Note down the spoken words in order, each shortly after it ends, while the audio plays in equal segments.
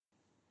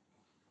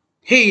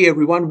Hey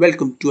everyone,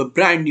 welcome to a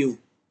brand new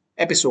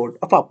episode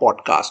of our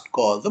podcast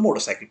called the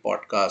Motorcycle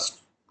Podcast.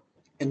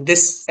 In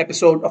this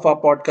episode of our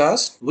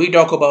podcast,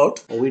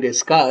 we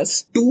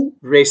discuss two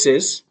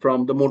races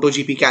from the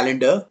MotoGP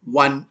calendar,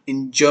 one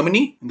in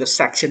Germany in the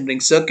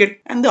Sachsenring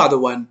circuit and the other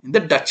one in the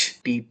Dutch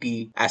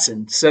TT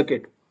Assen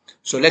circuit.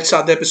 So let's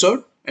start the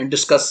episode and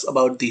discuss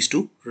about these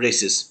two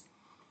races.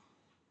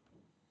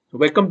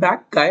 Welcome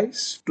back,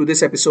 guys, to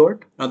this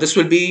episode. Now, this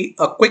will be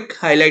a quick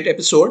highlight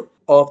episode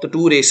of the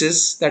two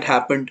races that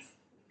happened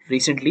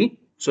recently.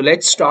 So,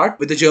 let's start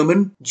with the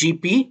German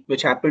GP,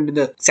 which happened in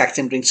the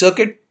Sachsenring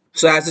circuit.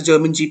 So, as the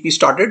German GP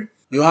started,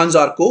 Johann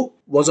Zarco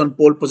was on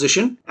pole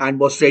position and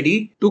was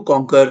ready to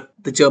conquer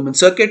the German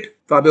circuit.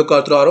 Fabio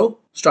Quartararo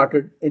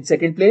started in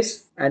second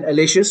place and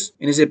Aloysius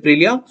in his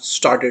Aprilia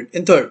started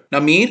in third.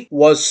 Namir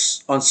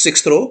was on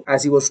sixth row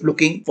as he was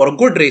looking for a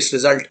good race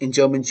result in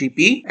German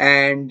GP,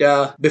 and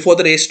before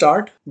the race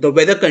start, the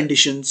weather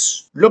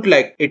conditions looked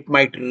like it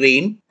might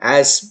rain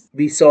as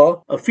we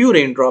saw a few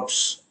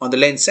raindrops on the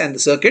lens and the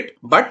circuit,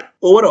 but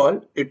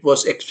overall it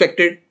was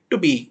expected to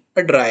be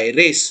a dry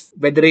race.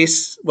 When the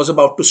race was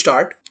about to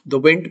start, the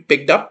wind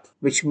picked up,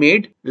 which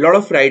made a lot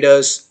of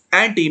riders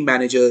and team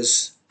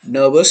managers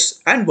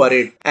nervous and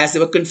worried as they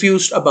were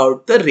confused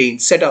about the rain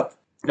setup.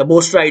 The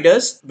most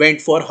riders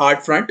went for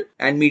hard front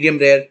and medium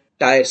rear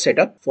tire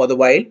setup for the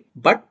while,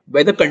 but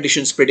weather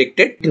conditions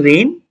predicted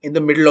rain in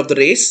the middle of the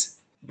race.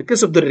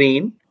 Because of the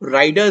rain,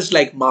 riders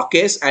like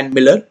Marquez and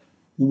Miller,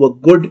 who were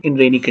good in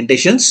rainy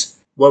conditions,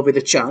 were with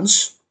a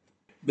chance.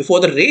 Before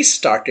the race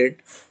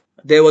started,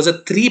 there was a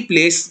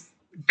three-place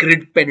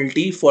grid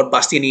penalty for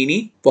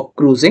Bastianini for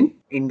cruising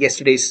in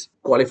yesterday's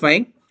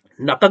qualifying.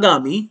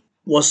 Nakagami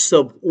was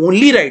the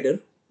only rider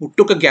who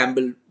took a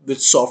gamble with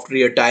soft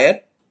rear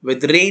tire.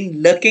 With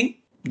rain lurking,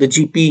 the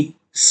GP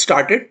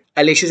started.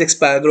 Aloysius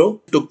Espargaro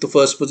took the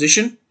first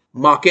position.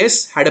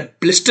 Marquez had a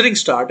blistering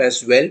start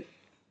as well.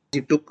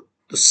 He took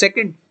the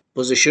second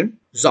position.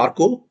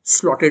 Zarco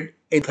slotted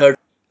in third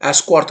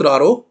as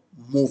Quartararo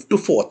moved to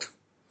fourth.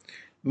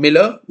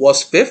 Miller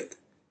was fifth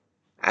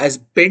as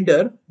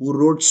Bender, who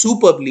rode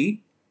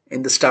superbly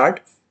in the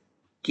start,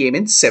 came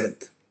in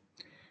seventh.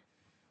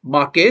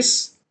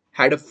 Marquez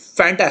had a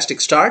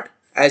fantastic start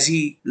as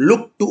he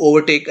looked to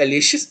overtake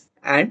Aloysius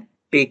and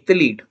take the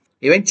lead.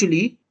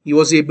 Eventually, he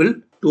was able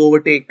to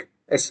overtake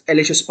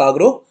Aloysius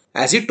Espargaro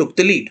as he took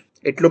the lead.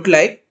 It looked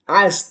like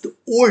as the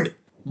old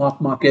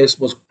Marc Marquez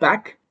was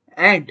back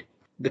and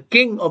the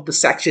king of the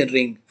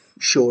Sachsenring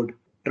showed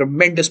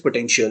tremendous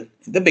potential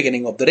in the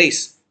beginning of the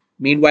race.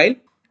 Meanwhile,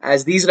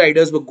 as these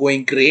riders were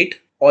going great,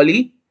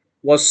 Oli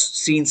was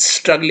seen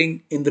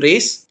struggling in the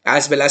race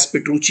as well as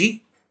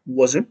Petrucci, who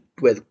was in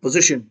 12th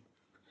position.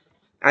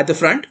 At the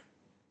front,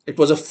 it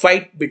was a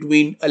fight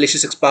between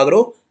Aloysius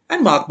Espargaro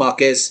and Marc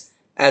Marquez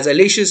as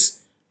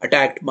Aloysius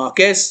attacked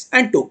Marquez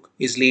and took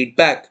his lead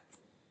back.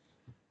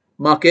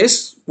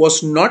 Marquez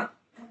was not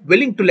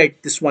willing to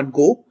let this one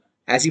go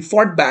as he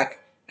fought back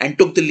and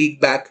took the lead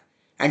back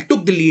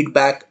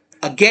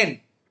again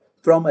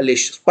from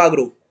Aloysius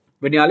Espargaro.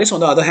 Vinales,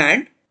 on the other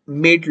hand,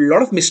 made a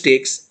lot of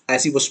mistakes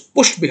as he was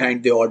pushed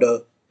behind the order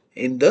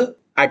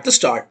at the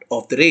start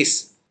of the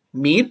race.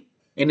 Mir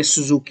in his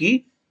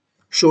Suzuki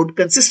showed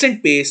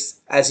consistent pace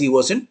as he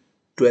was in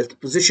 12th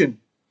position.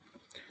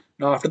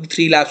 Now, after the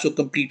three laps were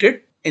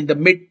completed, in the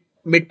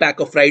mid pack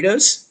of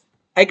riders,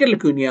 Iker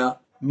Lecuona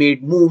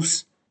made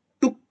moves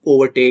to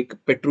overtake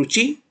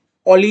Petrucci.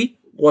 Oli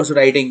was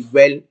riding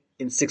well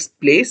in 6th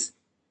place,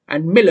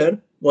 and Miller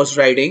was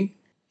riding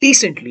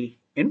decently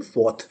in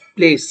 4th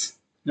place.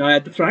 Now,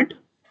 at the front,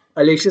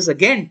 Aloysius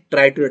again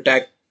tried to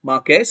attack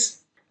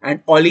Marquez,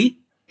 and Oli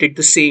did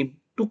the same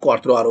to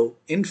Quartararo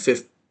in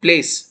 5th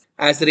place.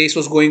 As the race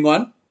was going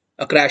on,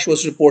 a crash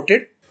was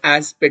reported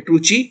as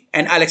Petrucci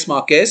and Alex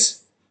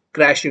Marquez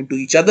crashed into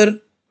each other.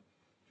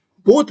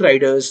 Both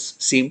riders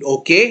seemed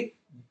okay,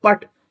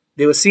 but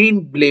they were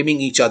seen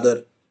blaming each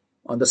other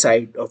on the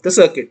side of the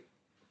circuit.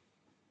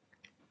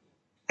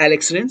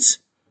 Alex Rins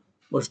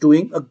was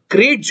doing a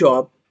great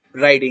job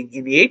riding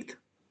in 8th.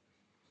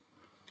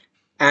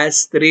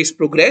 As the race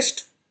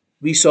progressed,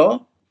 we saw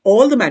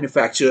all the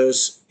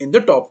manufacturers in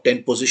the top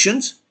 10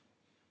 positions,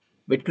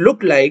 which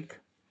looked like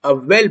a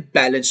well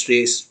balanced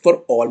race for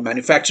all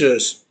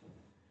manufacturers.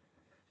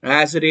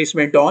 As the race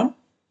went on,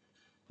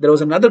 there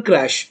was another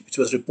crash which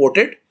was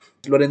reported.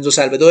 Lorenzo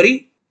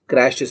Salvadori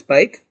crashed his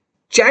bike.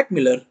 Jack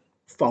Miller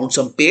found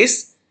some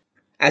pace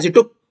as he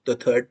took the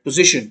third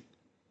position.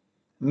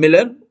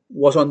 Miller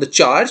was on the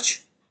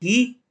charge.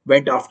 He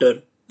went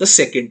after the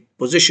second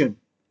position.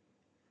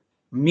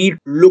 Mir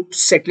looked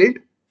settled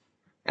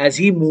as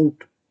he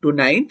moved to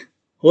ninth.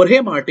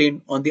 Jorge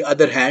Martin, on the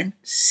other hand,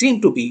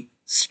 seemed to be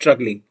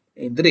struggling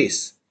in the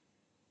race.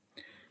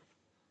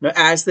 Now,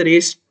 as the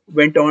race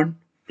went on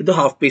to the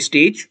halfway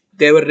stage,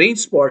 there were rain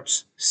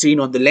spots seen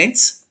on the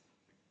lens,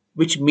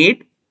 which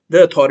made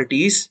the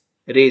authorities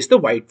raise the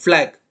white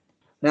flag.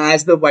 Now,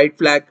 as the white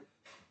flag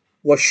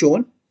was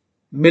shown,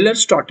 Miller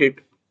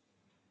started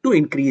to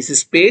increase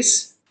his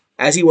pace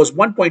as he was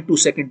 1.2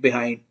 seconds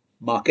behind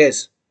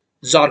Marquez.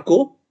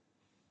 Zarco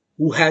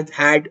who had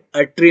had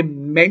a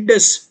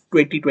tremendous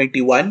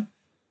 2021,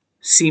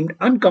 seemed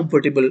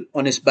uncomfortable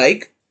on his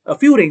bike. A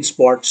few rain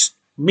spots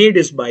made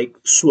his bike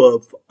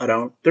swerve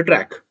around the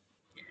track.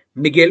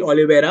 Miguel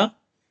Oliveira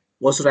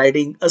was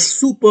riding a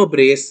superb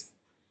race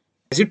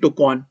as he took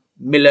on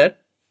Miller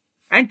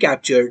and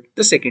captured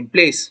the second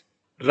place.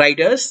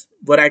 Riders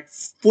were at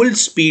full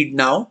speed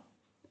now.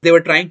 They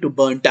were trying to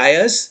burn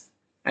tires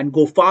and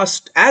go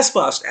fast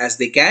as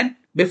they can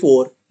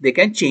before they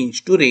can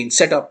change to range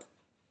setup.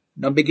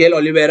 Now Miguel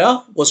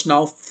Oliveira was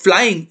now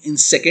flying in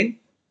second.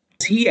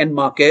 He and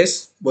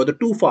Marquez were the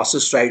two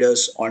fastest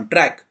riders on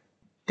track.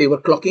 They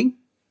were clocking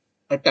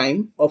a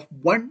time of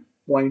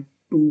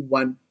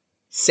 1.21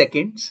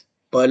 seconds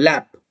per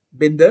lap.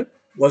 Binder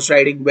was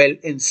riding well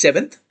in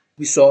seventh.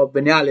 We saw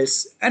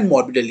Vinales and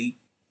Morbidelli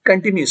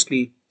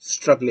continuously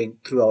struggling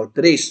throughout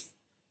the race.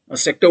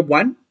 Sector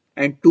 1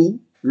 and 2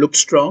 looked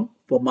strong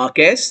for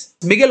Marquez.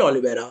 Miguel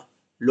Oliveira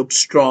looked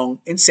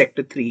strong in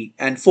Sector 3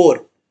 and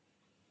 4.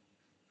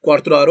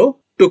 Quartararo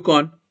took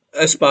on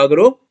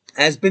Espargaro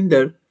as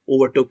Binder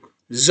overtook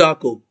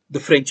Zarco. The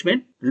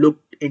Frenchman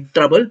looked in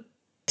trouble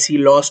as he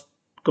lost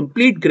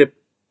complete grip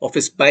of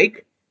his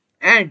bike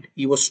and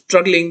he was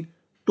struggling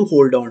to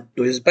hold on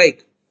to his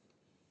bike.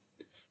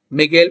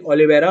 Miguel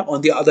Oliveira,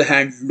 on the other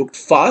hand, looked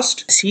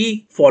fast as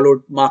he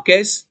followed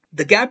Marquez.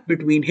 The gap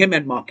between him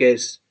and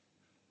Marquez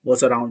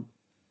was around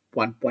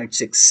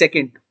 1.6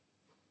 seconds.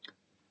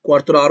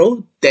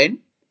 Quartararo then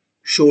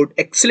showed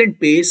excellent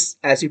pace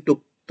as he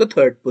took the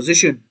third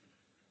position.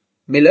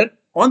 Miller,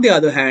 on the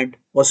other hand,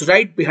 was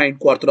right behind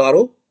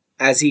Quartararo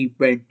as he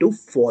went to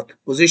fourth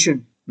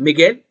position.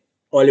 Miguel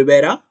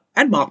Oliveira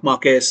and Marc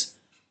Marquez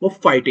were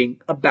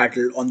fighting a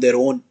battle on their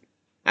own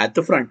at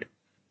the front.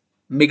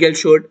 Miguel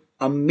showed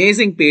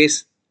amazing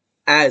pace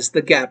as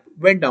the gap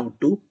went down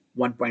to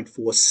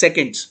 1.4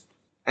 seconds.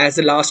 As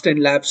the last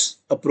 10 laps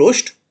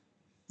approached,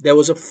 there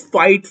was a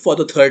fight for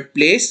the third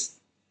place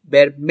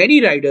where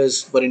many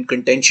riders were in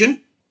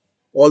contention,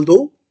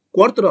 although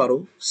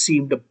Quartararo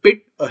seemed a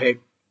bit ahead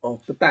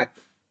of the pack.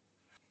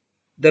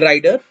 The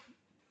rider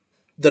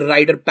the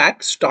rider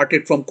pack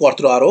started from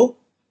Quartararo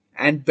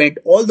and went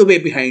all the way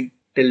behind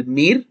till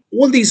Mir.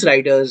 All these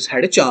riders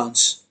had a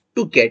chance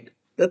to get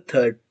the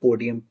third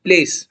podium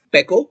place.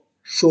 Pecco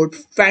showed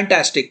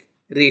fantastic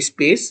race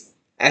pace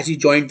as he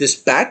joined this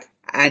pack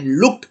and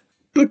looked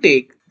to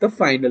take the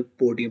final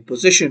podium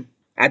position.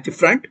 At the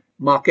front,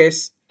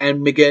 Marquez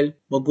and Miguel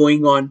were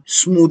going on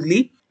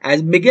smoothly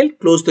as Miguel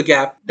closed the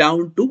gap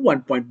down to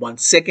 1.1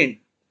 second.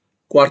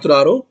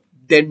 Quartararo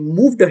then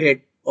moved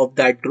ahead of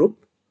that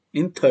group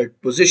in third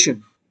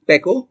position.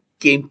 Pecco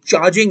came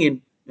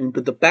charging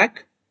into the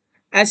pack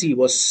as he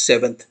was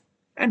seventh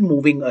and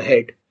moving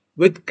ahead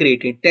with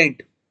great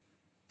intent.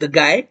 The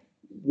guy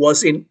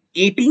was in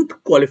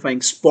 18th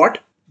qualifying spot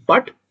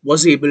but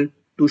was able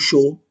to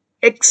show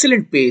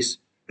excellent pace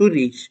to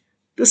reach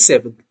the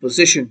 7th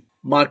position.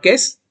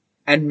 Marquez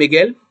and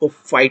Miguel were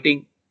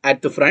fighting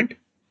at the front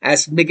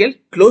as Miguel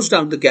closed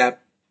down the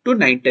gap to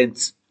 9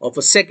 tenths of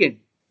a second.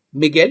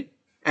 Miguel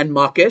and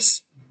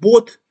Marquez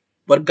both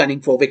were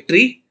gunning for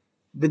victory,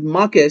 with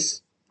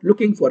Marquez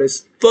looking for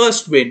his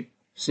first win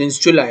since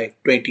July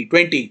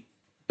 2020.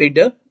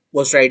 Binder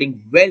was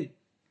riding well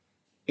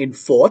in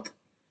fourth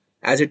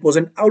as it was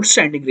an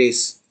outstanding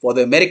race for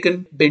the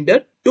American.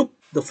 Binder took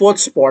the fourth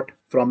spot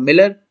from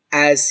Miller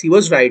as he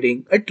was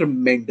riding a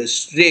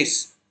tremendous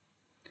race.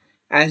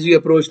 As we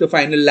approached the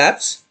final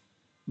laps,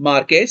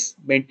 Marquez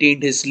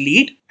maintained his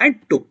lead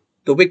and took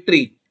the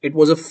victory. It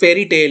was a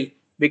fairy tale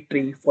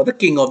victory for the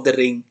king of the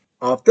ring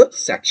of the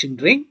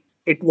Sachsenring.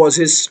 It was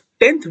his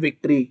 10th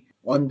victory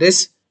on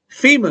this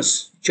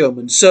famous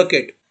German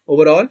circuit.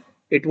 Overall,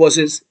 it was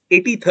his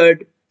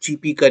 83rd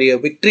GP career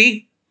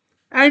victory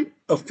and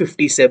a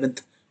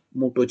 57th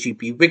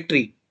MotoGP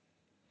victory.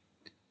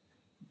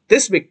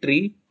 This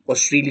victory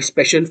was really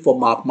special for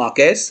Marc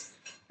Marquez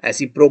as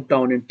he broke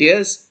down in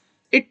tears.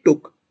 It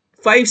took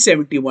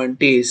 571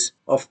 days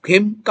of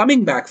him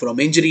coming back from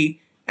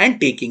injury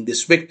and taking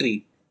this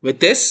victory. With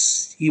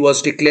this, he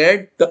was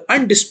declared the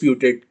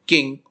undisputed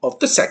king of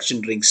the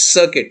Sachsenring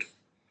circuit.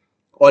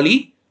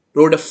 Ollie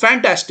rode a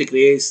fantastic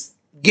race,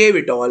 gave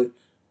it all,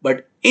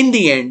 but in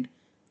the end,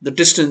 the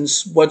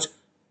distance was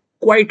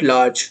quite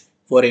large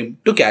for him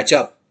to catch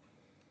up.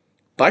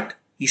 But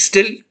he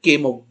still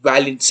came a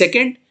valiant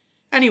second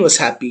and he was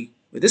happy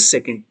with his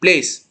second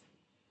place.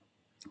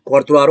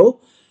 Quartararo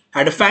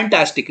had a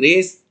fantastic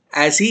race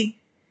as he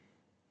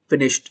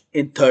finished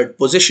in third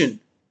position.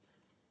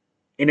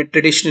 In a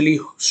traditionally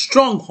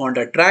strong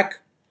Honda track,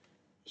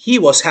 he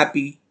was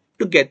happy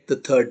to get the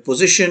third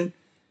position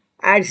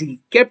as he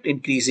kept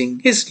increasing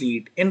his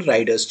lead in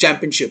Riders'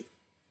 Championship.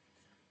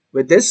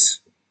 With this,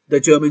 the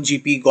German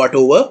GP got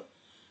over.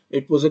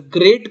 It was a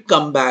great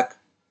comeback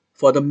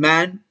for the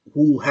man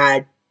who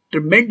had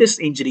tremendous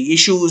injury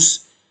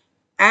issues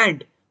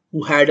and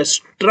who had a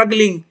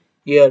struggling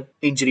year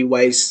injury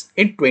wise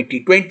in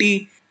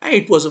 2020. And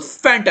it was a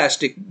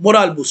fantastic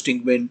morale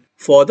boosting win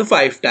for the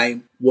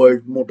 5-time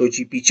World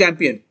MotoGP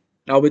champion.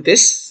 Now, with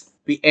this,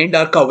 we end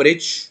our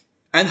coverage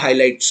and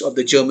highlights of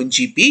the German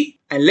GP.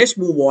 And let's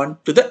move on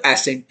to the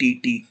Ascent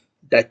TT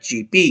Dutch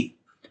GP.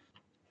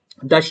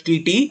 Dutch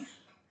TT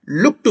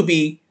looked to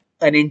be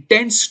an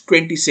intense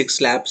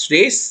 26 laps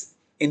race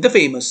in the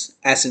famous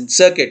Assen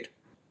circuit.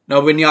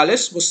 Now,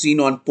 Vinales was seen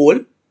on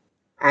pole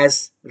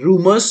as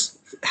rumors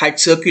had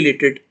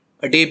circulated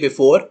a day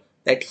before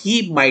that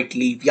he might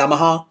leave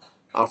Yamaha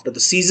after the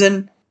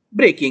season,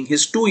 breaking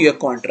his 2-year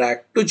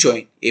contract to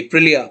join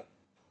Aprilia.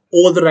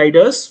 All the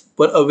riders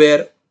were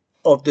aware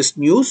of this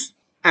news,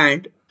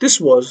 and this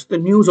was the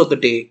news of the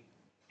day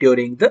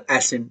during the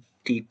Assen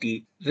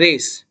TT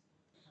race.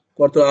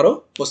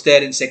 Quartararo was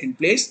there in second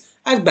place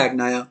as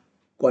Bagnaia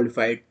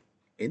qualified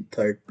in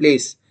third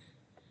place.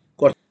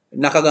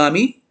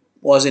 Nakagami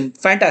was in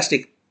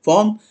fantastic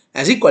form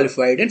as he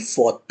qualified in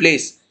fourth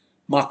place.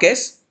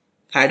 Marquez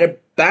had a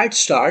bad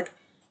start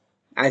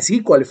as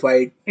he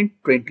qualified in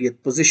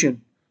 20th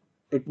position.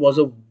 It was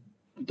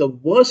the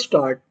worst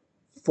start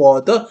for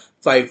the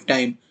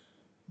five-time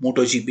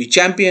MotoGP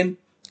champion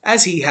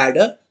as he had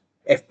a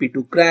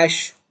FP2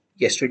 crash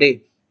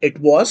yesterday. It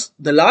was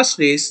the last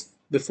race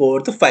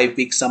before the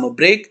 5-week summer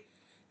break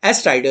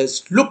as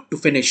riders looked to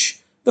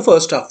finish the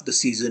first half of the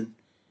season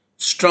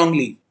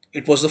strongly.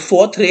 It was the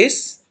fourth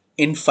race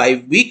in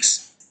 5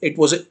 weeks. It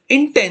was an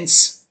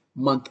intense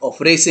month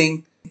of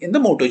racing in the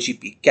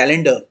MotoGP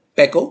calendar.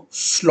 Pecco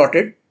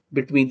slotted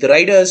between the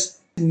riders.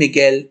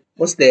 Miguel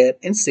was there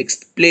in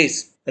sixth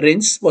place.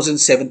 Rins was in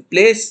seventh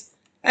place,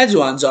 and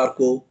Joan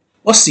Zarco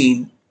was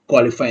seen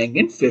qualifying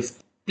in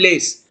fifth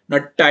place. Now,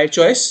 tire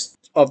choice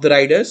of the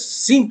riders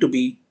seemed to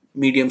be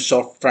medium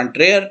soft front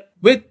rear,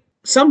 with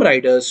some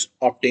riders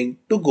opting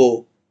to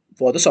go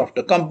for the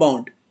softer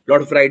compound. A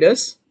lot of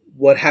riders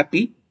were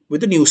happy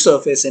with the new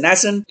surface in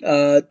Assen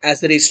as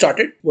the race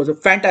started. It was a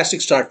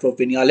fantastic start for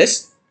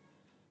Vinales,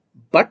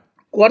 but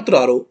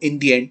Quartararo in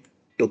the end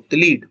took the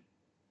lead.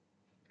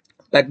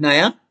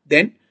 Bagnaia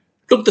then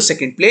took the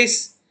second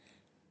place,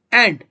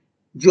 and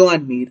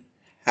Joan Mir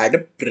had a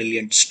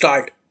brilliant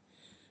start.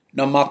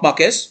 Now, Marc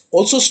Marquez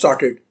also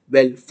started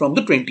well from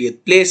the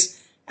 20th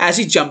place as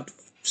he jumped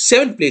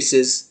 7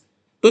 places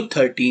to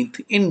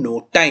 13th in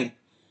no time.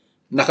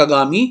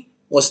 Nakagami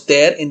was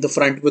there in the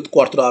front with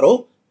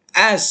Quartararo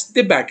as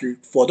they battled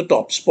for the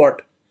top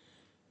spot.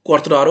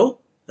 Quartararo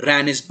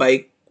ran his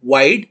bike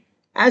wide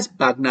as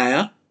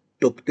Bagnaia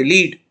took the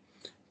lead.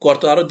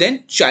 Quartararo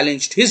then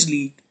challenged his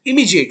lead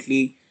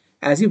immediately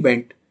as he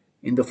went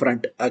in the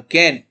front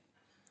again.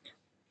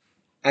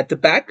 At the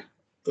back,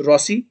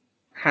 Rossi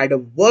had a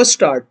worst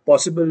start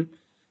possible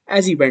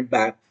as he went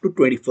back to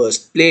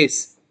 21st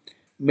place.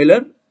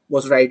 Miller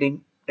was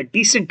riding a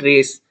decent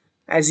race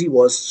as he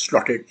was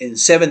slotted in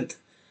 7th.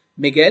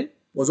 Miguel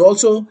was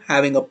also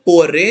having a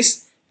poor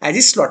race as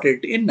he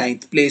slotted in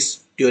ninth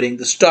place during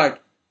the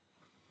start.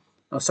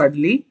 Now,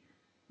 suddenly,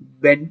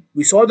 when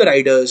we saw the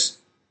riders,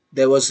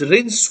 there was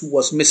Rins who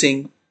was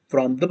missing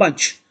from the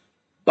bunch.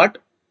 But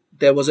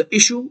there was an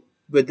issue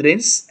with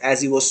Rins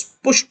as he was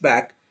pushed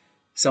back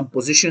some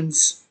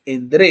positions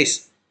in the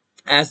race.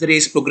 As the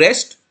race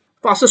progressed,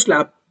 fastest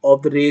lap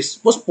of the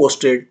race was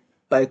posted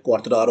by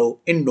Quartararo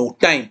in no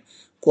time.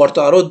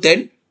 Quartararo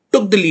then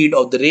took the lead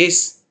of the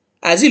race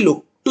as he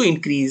looked to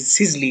increase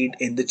his lead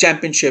in the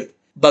championship.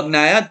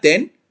 Bagnaia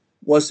then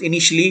was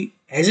initially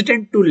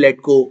hesitant to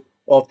let go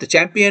of the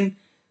champion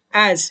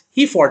as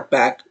he fought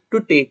back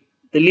to take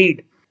the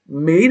lead.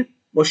 Mir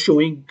was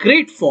showing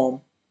great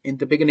form in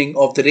the beginning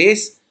of the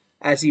race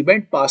as he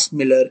went past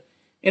Miller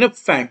in a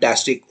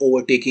fantastic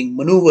overtaking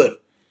maneuver.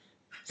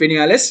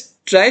 Vinales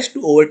tries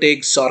to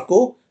overtake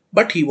Zarco,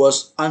 but he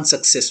was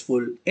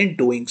unsuccessful in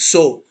doing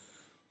so.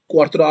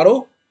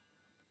 Quartararo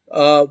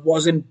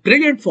was in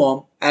brilliant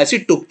form as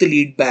he took the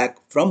lead back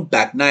from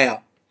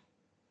Bagnaia.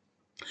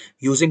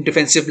 Using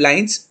defensive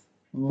lines,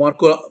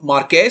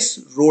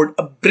 Marquez rode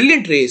a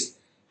brilliant race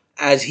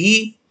as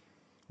he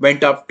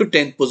went up to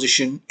 10th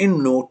position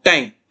in no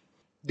time.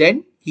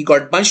 Then he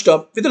got bunched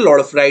up with a lot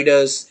of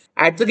riders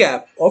at the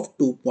gap of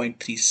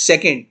 2.3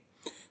 seconds.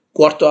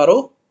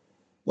 Quartaro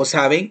was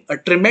having a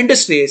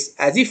tremendous race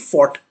as he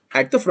fought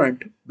at the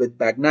front with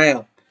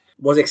Bagnaia,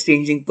 was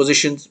exchanging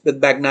positions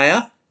with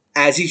Bagnaia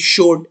as he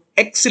showed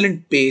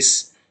excellent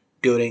pace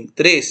during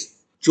the race.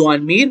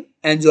 Joan Mir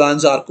and Joan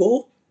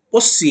Zarco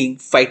was seen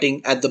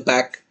fighting at the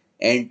back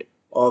end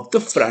of the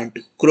front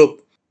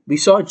group. We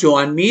saw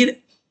Joan Mir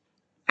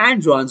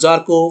and Joan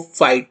Zarco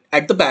fight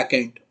at the back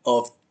end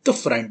of the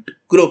front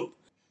group.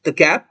 The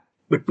gap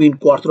between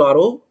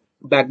Quartararo,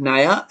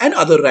 Bagnaia, and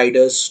other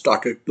riders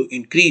started to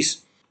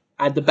increase.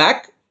 At the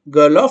back,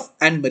 Gerloff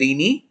and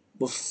Marini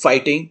were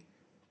fighting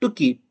to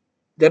keep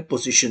their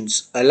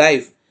positions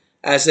alive.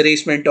 As the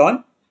race went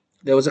on,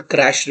 there was a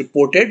crash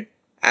reported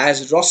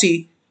as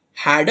Rossi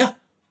had a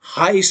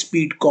high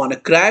speed corner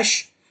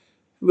crash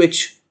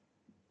which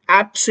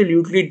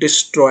absolutely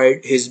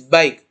destroyed his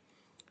bike.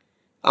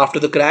 After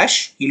the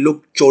crash, he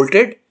looked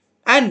jolted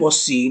and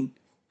was seen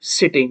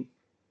sitting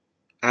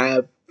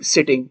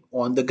sitting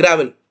on the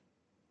gravel.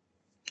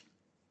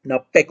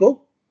 Now Pecco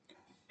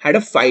had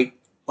a fight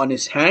on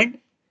his hand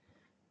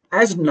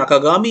as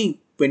Nakagami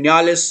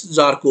Vinales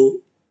Zarco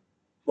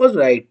was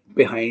right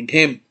behind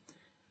him.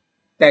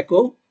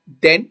 Pecco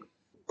then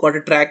got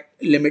a track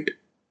limit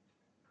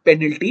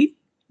penalty.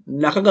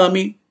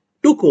 Nakagami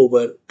took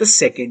over the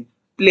second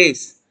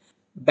place.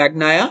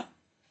 Bagnaia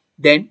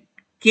then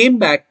came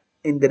back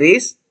in the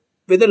race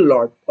with a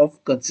lot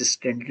of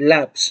consistent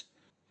laps.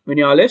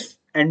 Vinales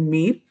and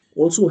Mir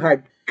also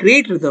had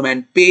great rhythm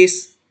and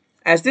pace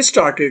as they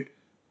started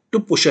to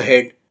push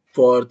ahead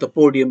for the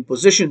podium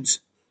positions.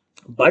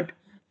 But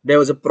there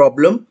was a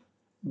problem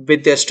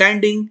with their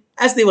standing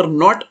as they were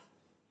not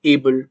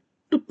able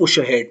to push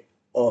ahead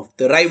of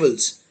the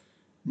rivals.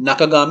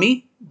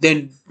 Nakagami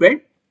then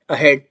went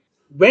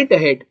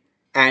ahead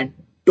and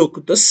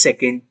took the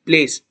second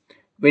place.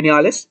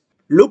 Vinales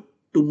looked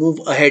to move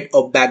ahead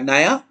of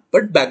Bagnaia,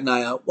 but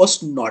Bagnaia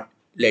was not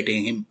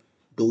letting him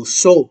do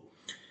so.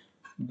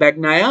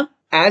 Bagnaia,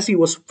 as he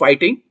was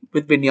fighting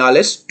with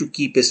Vinales to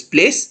keep his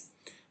place,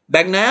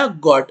 Bagnaia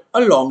got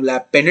a long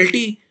lap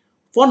penalty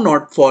for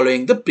not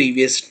following the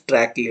previous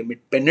track limit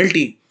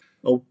penalty.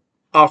 Now,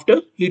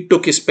 after he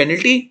took his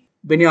penalty,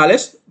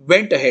 Vinales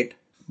went ahead,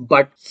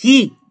 but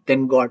he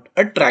then got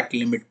a track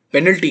limit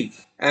penalty.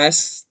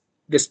 As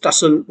this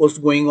tussle was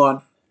going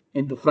on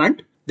in the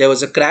front, there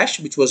was a crash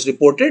which was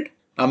reported.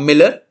 A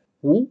Miller,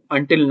 who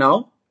until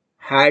now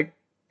had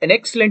an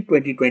excellent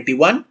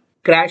 2021,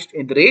 crashed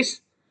in the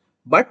race,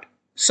 but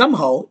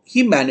somehow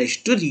he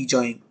managed to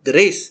rejoin the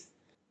race.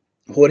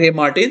 Jorge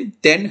Martin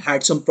then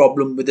had some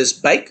problem with his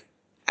bike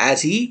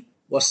as he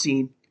was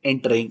seen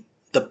entering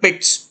the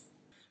pits.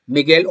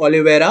 Miguel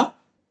Oliveira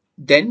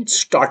then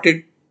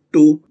started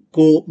to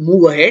go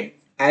move ahead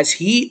as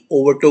he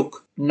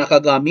overtook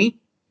Nakagami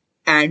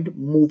and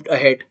moved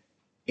ahead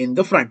in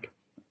the front.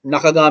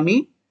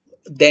 Nakagami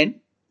then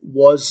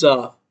was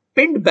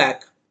pinned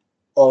back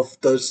of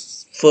the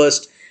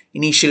first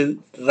initial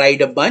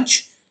rider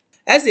bunch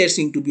as there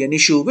seemed to be an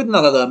issue with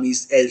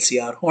Nakagami's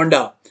LCR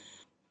Honda.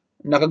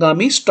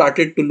 Nakagami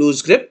started to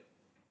lose grip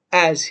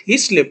as he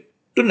slipped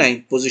to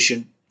ninth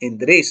position in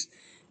the race.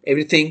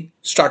 Everything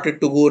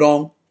started to go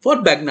wrong for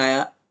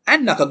Bagnaia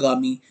and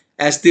Nakagami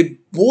as they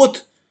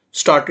both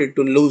started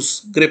to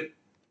lose grip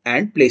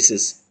and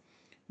places.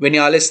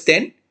 Vinales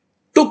then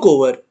took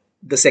over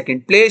the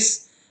second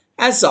place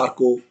as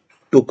Zarco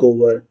took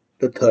over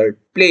the third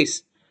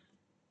place.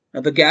 Now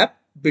the gap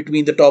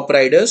between the top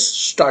riders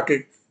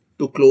started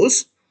to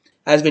close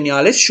as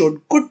Vinales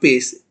showed good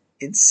pace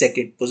in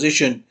second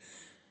position.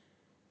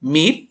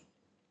 Mir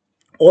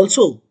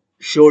also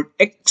showed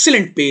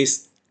excellent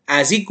pace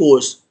as he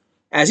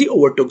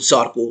overtook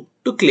Zarco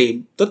to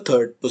claim the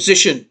third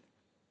position.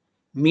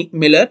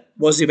 Miller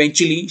was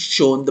eventually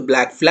shown the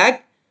black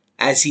flag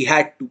as he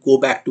had to go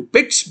back to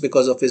pits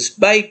because of his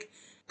bike.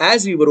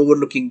 As we were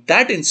overlooking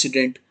that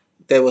incident,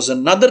 there was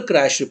another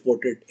crash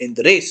reported in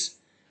the race.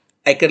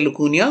 Iker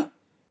Lucunia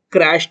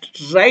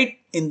crashed right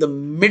in the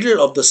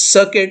middle of the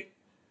circuit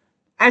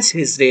as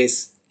his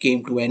race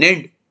came to an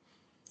end.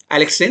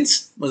 Alex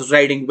Rins was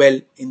riding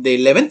well in the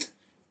 11th,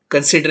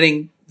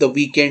 considering the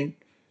weekend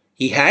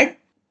he had.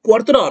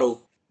 Quartararo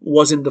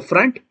was in the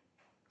front,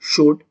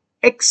 showed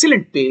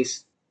excellent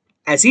pace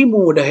as he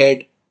moved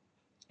ahead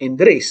in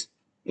the race.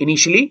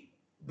 Initially,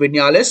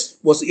 Vinales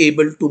was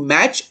able to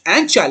match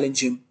and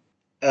challenge him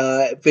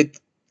with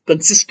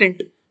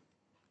consistent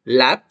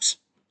laps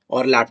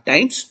or lap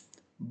times,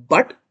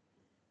 but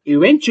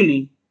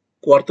eventually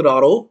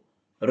Quartararo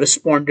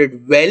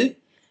responded well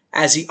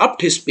as he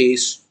upped his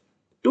pace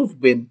to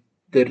win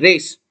the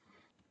race.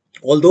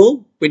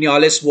 Although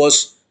Vinales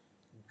was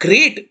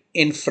great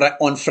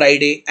on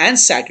Friday and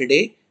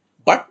Saturday,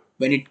 but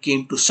when it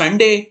came to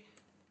Sunday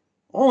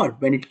or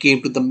when it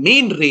came to the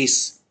main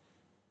race,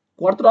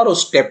 Quartararo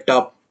stepped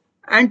up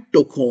and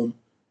took home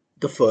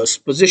the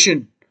first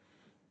position.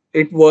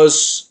 It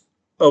was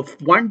a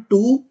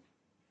 1-2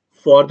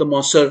 for the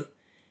Monster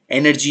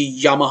Energy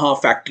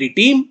Yamaha factory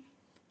team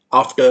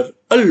after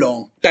a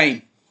long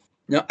time.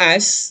 Now,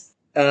 as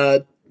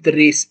the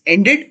race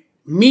ended,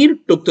 Mir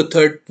took the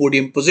third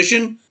podium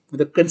position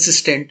with a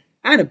consistent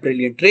and a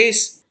brilliant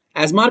race,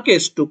 as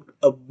Marquez took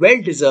a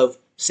well deserved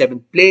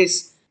seventh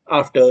place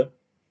after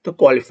the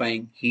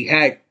qualifying he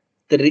had.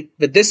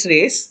 With this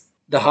race,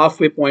 the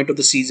halfway point of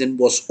the season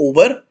was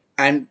over,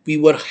 and we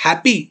were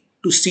happy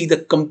to see the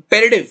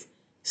competitive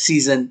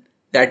season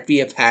that we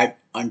have had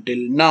until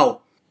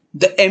now.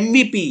 The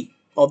MVP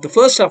of the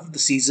first half of the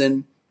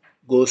season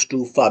goes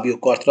to Fabio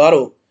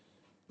Quartararo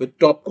with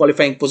top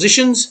qualifying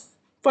positions,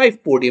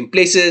 5 podium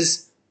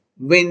places,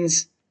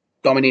 wins,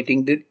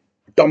 dominating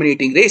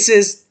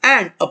races,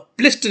 and a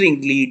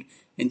blistering lead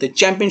in the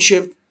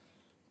championship.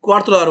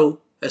 Quartararo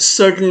has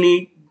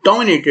certainly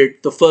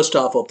dominated the first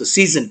half of the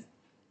season.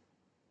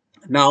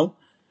 Now,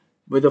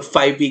 with a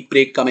 5 week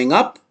break coming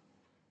up,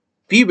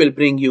 we will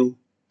bring you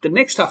the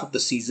next half of the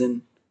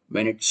season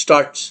when it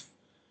starts.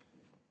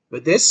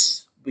 With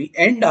this, we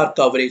end our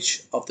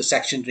coverage of the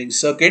Section Ring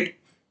circuit.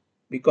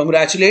 We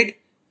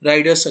congratulate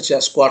riders such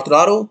as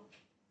Quartararo,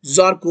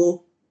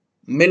 Zarco,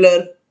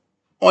 Miller,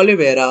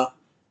 Oliveira,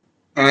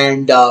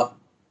 and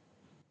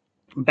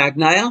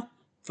Bagnaia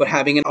for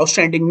having an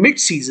outstanding mid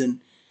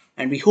season,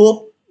 and we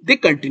hope they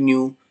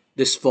continue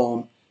this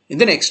form in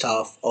the next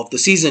half of the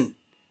season.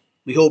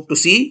 We hope to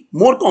see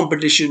more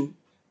competition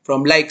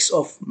from likes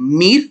of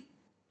Mir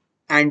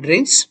and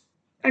Rins,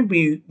 and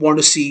we want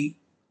to see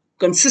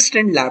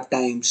consistent lap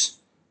times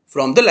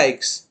from the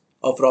likes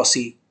of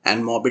Rossi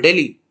and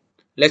Morbidelli.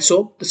 Let's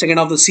hope the second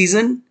half of the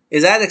season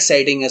is as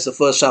exciting as the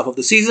first half of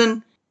the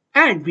season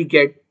and we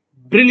get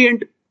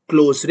brilliant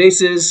close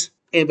races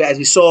as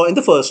we saw in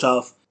the first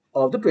half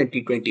of the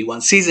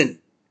 2021 season.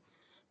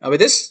 Now, with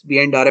this, we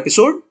end our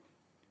episode.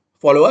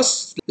 Follow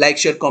us, like,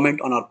 share,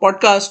 comment on our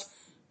podcast.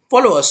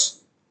 Follow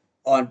us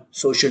on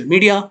social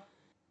media.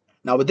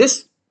 Now, with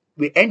this,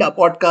 we end our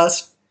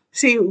podcast.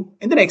 See you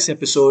in the next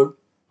episode.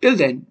 Till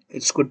then,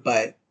 it's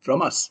goodbye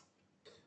from us.